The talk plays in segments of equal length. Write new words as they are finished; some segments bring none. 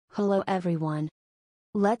Hello everyone.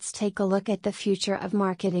 Let's take a look at the future of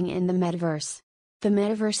marketing in the metaverse. The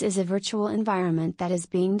metaverse is a virtual environment that is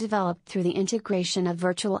being developed through the integration of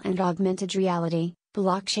virtual and augmented reality,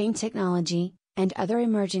 blockchain technology, and other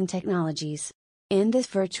emerging technologies. In this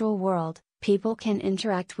virtual world, people can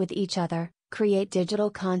interact with each other, create digital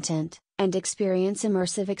content, and experience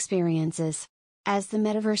immersive experiences. As the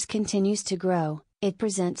metaverse continues to grow, it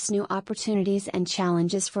presents new opportunities and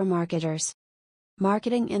challenges for marketers.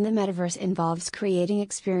 Marketing in the metaverse involves creating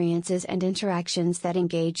experiences and interactions that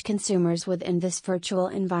engage consumers within this virtual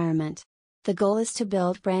environment. The goal is to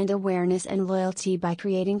build brand awareness and loyalty by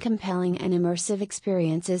creating compelling and immersive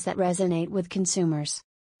experiences that resonate with consumers.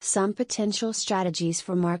 Some potential strategies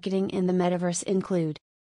for marketing in the metaverse include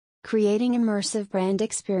creating immersive brand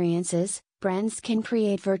experiences. Brands can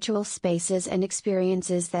create virtual spaces and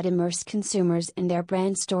experiences that immerse consumers in their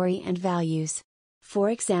brand story and values.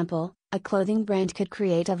 For example, a clothing brand could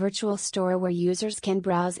create a virtual store where users can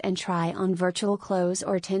browse and try on virtual clothes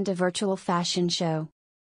or attend a virtual fashion show.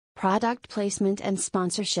 Product placement and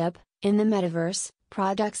sponsorship. In the metaverse,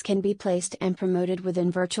 products can be placed and promoted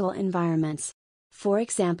within virtual environments. For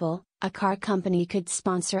example, a car company could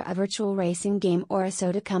sponsor a virtual racing game, or a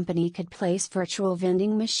soda company could place virtual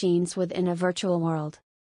vending machines within a virtual world.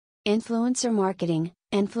 Influencer marketing.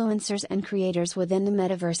 Influencers and creators within the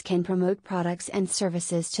metaverse can promote products and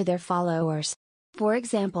services to their followers. For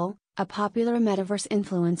example, a popular metaverse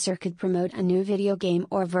influencer could promote a new video game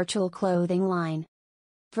or virtual clothing line.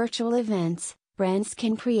 Virtual events. Brands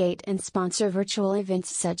can create and sponsor virtual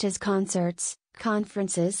events such as concerts,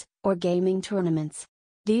 conferences, or gaming tournaments.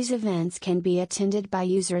 These events can be attended by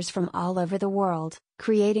users from all over the world,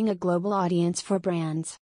 creating a global audience for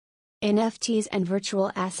brands. NFTs and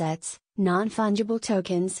virtual assets. Non-fungible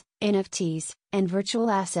tokens, NFTs, and virtual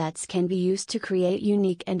assets can be used to create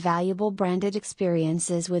unique and valuable branded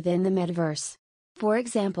experiences within the metaverse. For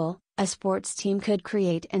example, a sports team could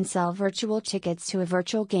create and sell virtual tickets to a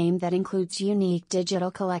virtual game that includes unique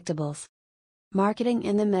digital collectibles. Marketing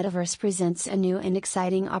in the metaverse presents a new and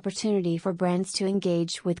exciting opportunity for brands to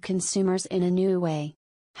engage with consumers in a new way.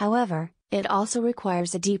 However, it also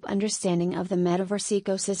requires a deep understanding of the metaverse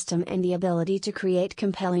ecosystem and the ability to create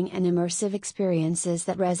compelling and immersive experiences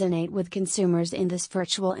that resonate with consumers in this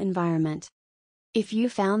virtual environment. If you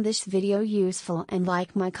found this video useful and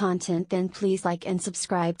like my content, then please like and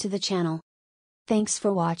subscribe to the channel. Thanks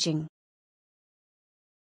for watching.